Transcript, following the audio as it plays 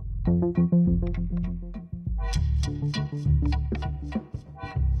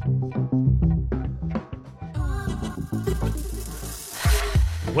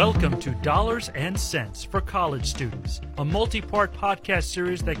Welcome to Dollars and Cents for College Students, a multi-part podcast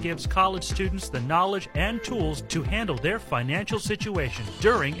series that gives college students the knowledge and tools to handle their financial situation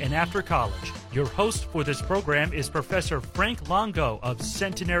during and after college. Your host for this program is Professor Frank Longo of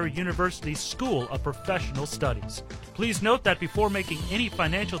Centenary University's School of Professional Studies. Please note that before making any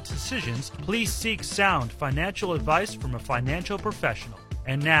financial decisions, please seek sound financial advice from a financial professional.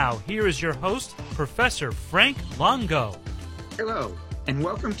 And now, here is your host, Professor Frank Longo. Hello, and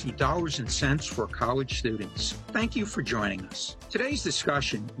welcome to Dollars and Cents for College Students. Thank you for joining us. Today's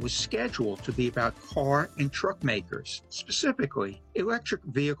discussion was scheduled to be about car and truck makers, specifically electric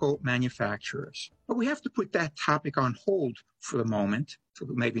vehicle manufacturers. But we have to put that topic on hold for the moment, for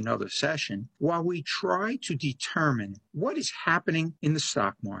maybe another session, while we try to determine what is happening in the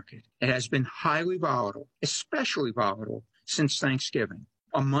stock market. It has been highly volatile, especially volatile since Thanksgiving.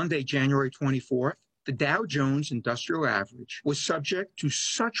 On Monday, January 24th, the Dow Jones Industrial Average was subject to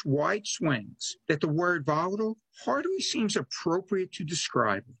such wide swings that the word volatile hardly seems appropriate to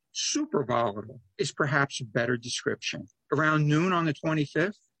describe it. Super volatile is perhaps a better description. Around noon on the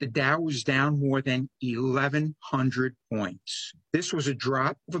 25th, the Dow was down more than 1,100 points. This was a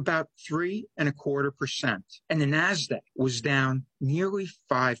drop of about 3.25%, and the Nasdaq was down nearly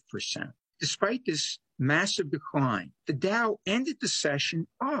 5%. Despite this massive decline, the Dow ended the session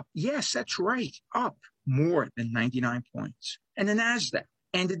up. Yes, that's right, up more than 99 points. And the Nasdaq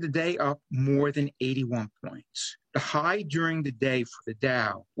ended the day up more than 81 points. The high during the day for the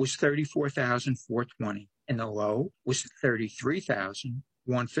Dow was 34,420, and the low was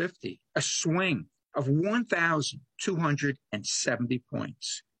 33,150, a swing of 1,270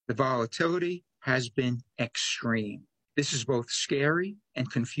 points. The volatility has been extreme. This is both scary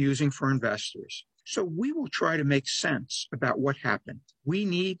and confusing for investors. So we will try to make sense about what happened. We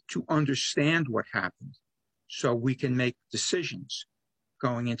need to understand what happened so we can make decisions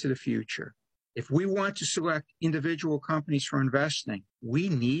going into the future. If we want to select individual companies for investing, we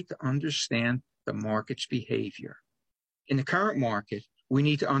need to understand the market's behavior. In the current market, we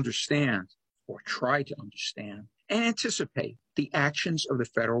need to understand, or try to understand, and anticipate the actions of the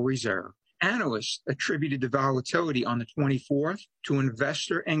Federal Reserve. Analysts attributed the volatility on the 24th to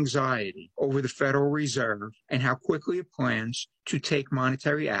investor anxiety over the Federal Reserve and how quickly it plans to take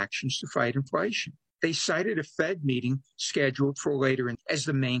monetary actions to fight inflation. They cited a Fed meeting scheduled for later as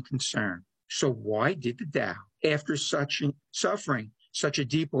the main concern. So why did the Dow, after suffering such a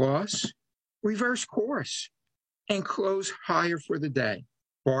deep loss, reverse course and close higher for the day?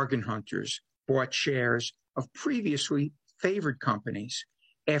 Bargain hunters bought shares of previously favored companies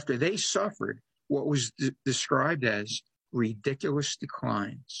after they suffered what was described as ridiculous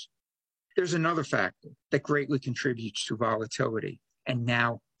declines. There's another factor that greatly contributes to volatility, and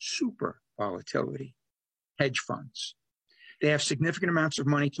now super volatility: hedge funds. They have significant amounts of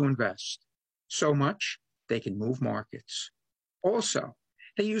money to invest, so much they can move markets. Also,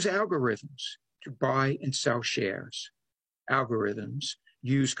 they use algorithms to buy and sell shares. Algorithms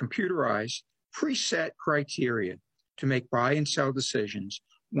use computerized, preset criteria to make buy and sell decisions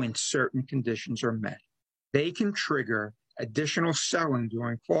when certain conditions are met. They can trigger additional selling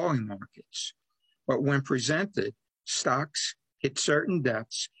during falling markets, but when presented, stocks hit certain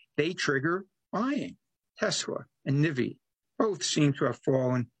depths, they trigger buying. Tesla and Nvidia both seem to have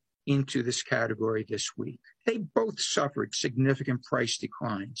fallen into this category this week. They both suffered significant price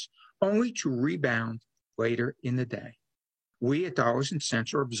declines, only to rebound later in the day. We at Dollars and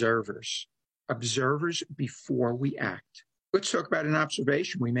Cents are observers before we act. Let's talk about an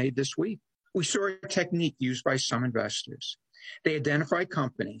observation we made this week. We saw a technique used by some investors. They identify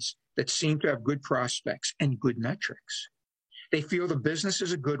companies that seem to have good prospects and good metrics. They feel the business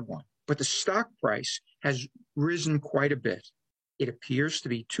is a good one, but the stock price has risen quite a bit. It appears to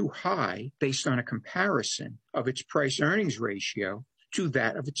be too high based on a comparison of its price-earnings ratio to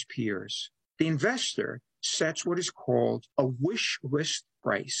that of its peers. The investor sets what is called a wish list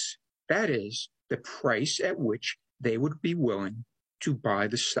price. That is, the price at which they would be willing to buy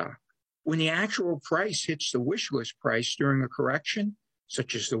the stock. When the actual price hits the wish list price during a correction,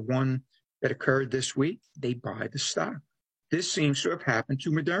 such as the one that occurred this week, they buy the stock. This seems to have happened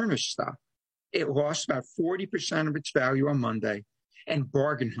to Moderna's stock. It lost about 40% of its value on Monday, and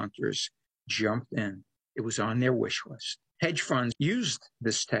bargain hunters jumped in. It was on their wish list. Hedge funds used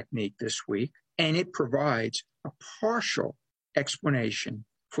this technique this week, and it provides a partial explanation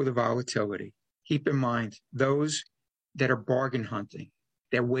for the volatility. Keep in mind, those that are bargain hunting,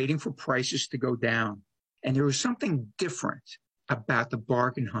 they're waiting for prices to go down. And there is something different about the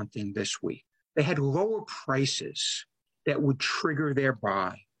bargain hunting this week. They had lower prices that would trigger their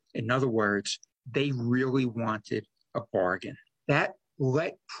buy. In other words, they really wanted a bargain. That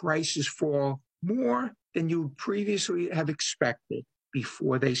let prices fall more than you would previously have expected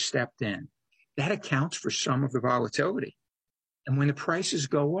before they stepped in. That accounts for some of the volatility. And when the prices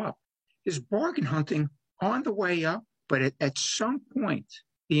go up, there's bargain hunting on the way up, but at some point,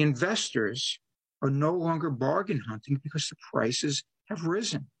 the investors are no longer bargain hunting because the prices have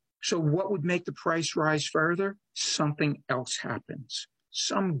risen. So what would make the price rise further? Something else happens.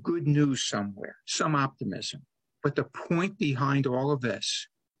 Some good news somewhere, some optimism. But the point behind all of this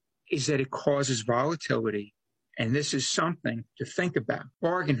is that it causes volatility. And this is something to think about.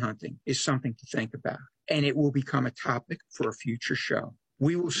 Bargain hunting is something to think about. And it will become a topic for a future show.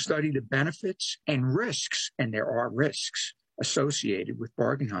 We will study the benefits and risks, and there are risks associated with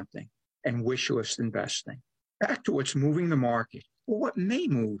bargain hunting and wish list investing. Back to what's moving the market, or what may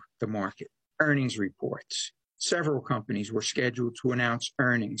move the market. Earnings reports. Several companies were scheduled to announce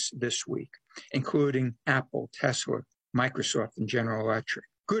earnings this week, including Apple, Tesla, Microsoft, and General Electric.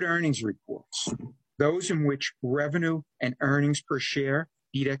 Good earnings reports, those in which revenue and earnings per share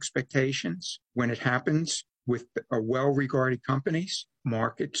beat expectations. When it happens with well-regarded companies,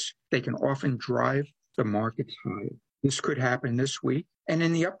 markets, they can often drive the markets higher. This could happen this week and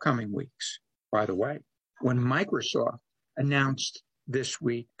in the upcoming weeks. By the way, when Microsoft announced this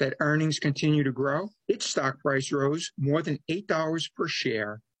week that earnings continue to grow, its stock price rose more than $8 per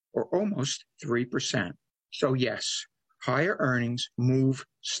share, or almost 3%. So yes, higher earnings move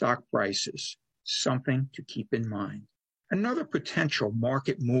stock prices, something to keep in mind. Another potential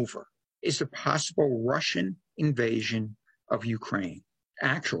market mover is the possible Russian invasion of Ukraine.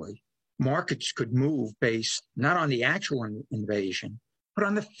 Actually, markets could move based not on the actual invasion, but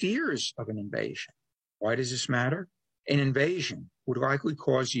on the fears of an invasion. Why does this matter? An invasion would likely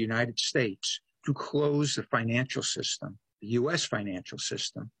cause the United States to close the financial system, the U.S. financial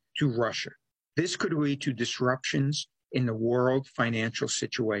system, to Russia. This could lead to disruptions in the world financial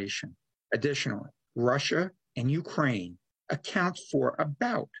situation. Additionally, Russia and Ukraine account for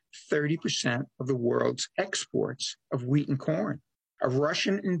about 30% of the world's exports of wheat and corn. A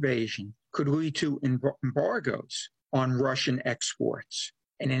Russian invasion could lead to embargoes on Russian exports.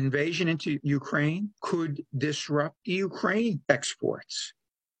 An invasion into Ukraine could disrupt the Ukraine exports.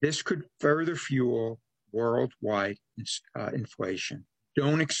 This could further fuel worldwide inflation.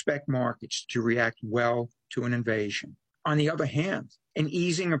 Don't expect markets to react well to an invasion. On the other hand, an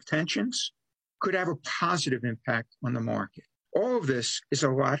easing of tensions could have a positive impact on the market. All of this is a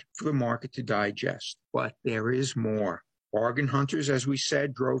lot for the market to digest, but there is more. Bargain hunters, as we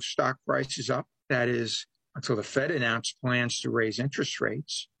said, drove stock prices up. That is, until the Fed announced plans to raise interest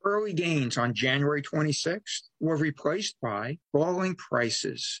rates. Early gains on January 26th were replaced by falling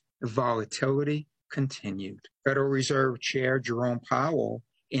prices. The volatility continued. Federal Reserve Chair Jerome Powell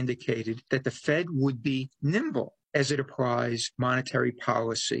indicated that the Fed would be nimble as it applies monetary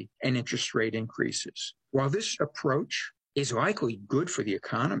policy and interest rate increases. While this approach is likely good for the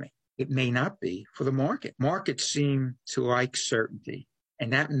economy, it may not be for the market. Markets seem to like certainty.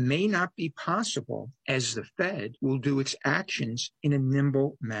 And that may not be possible as the Fed will do its actions in a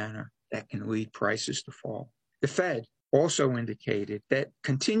nimble manner that can lead prices to fall. The Fed also indicated that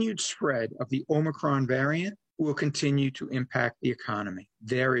continued spread of the Omicron variant will continue to impact the economy.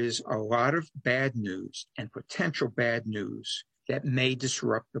 There is a lot of bad news and potential bad news that may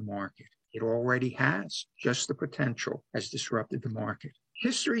disrupt the market. It already has. Just the potential has disrupted the market.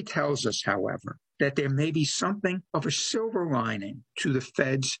 History tells us, however, that there may be something of a silver lining to the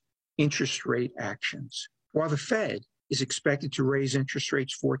Fed's interest rate actions. While the Fed is expected to raise interest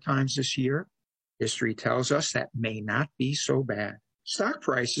rates 4 times this year, history tells us that may not be so bad. Stock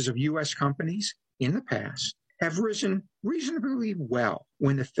prices of U.S. companies in the past have risen reasonably well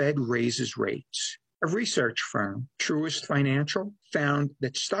when the Fed raises rates. A research firm, Truist Financial, found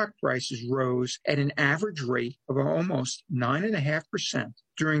that stock prices rose at an average rate of almost 9.5%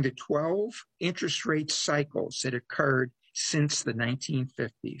 during the 12 interest rate cycles that occurred since the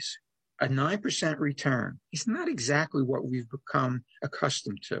 1950s. A 9% return is not exactly what we've become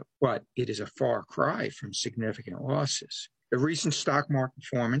accustomed to, but it is a far cry from significant losses. The recent stock market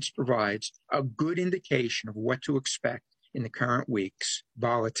performance provides a good indication of what to expect in the current weeks.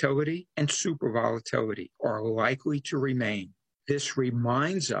 Volatility and super volatility are likely to remain. This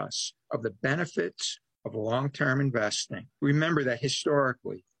reminds us of the benefits of long-term investing. Remember that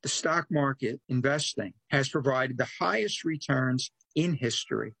historically, the stock market investing has provided the highest returns in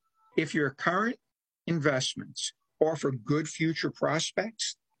history. If your current investments offer good future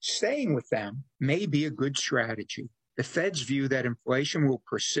prospects, staying with them may be a good strategy. the Fed's view that inflation will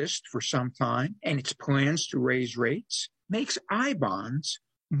persist for some time and its plans to raise rates makes I-bonds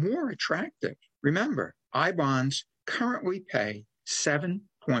more attractive. Remember, I-bonds currently pay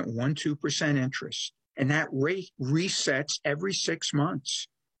 7.12% interest, and that rate resets every 6 months.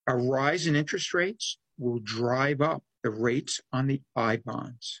 A rise in interest rates will drive up the rates on the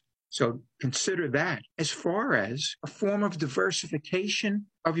I-bonds. So consider that as far as a form of diversification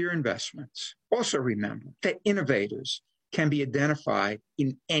of your investments. Also remember that innovators can be identified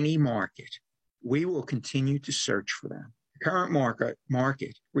in any market. We will continue to search for them. The current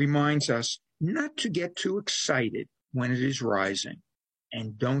market reminds us not to get too excited when it is rising,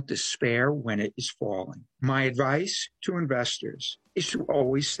 and don't despair when it is falling. My advice to investors is to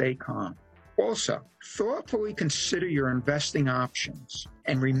always stay calm. Also, thoughtfully consider your investing options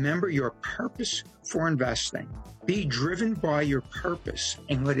and remember your purpose for investing. Be driven by your purpose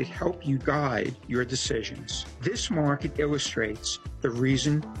and let it help you guide your decisions. This market illustrates the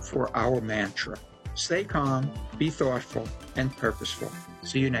reason for our mantra. Stay calm, be thoughtful, and purposeful.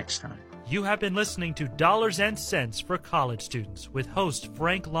 See you next time. You have been listening to Dollars and Cents for College Students with host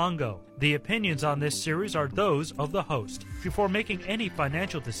Frank Longo. The opinions on this series are those of the host. Before making any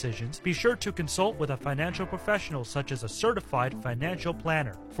financial decisions, be sure to consult with a financial professional such as a certified financial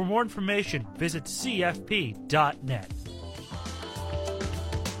planner. For more information, visit cfp.net.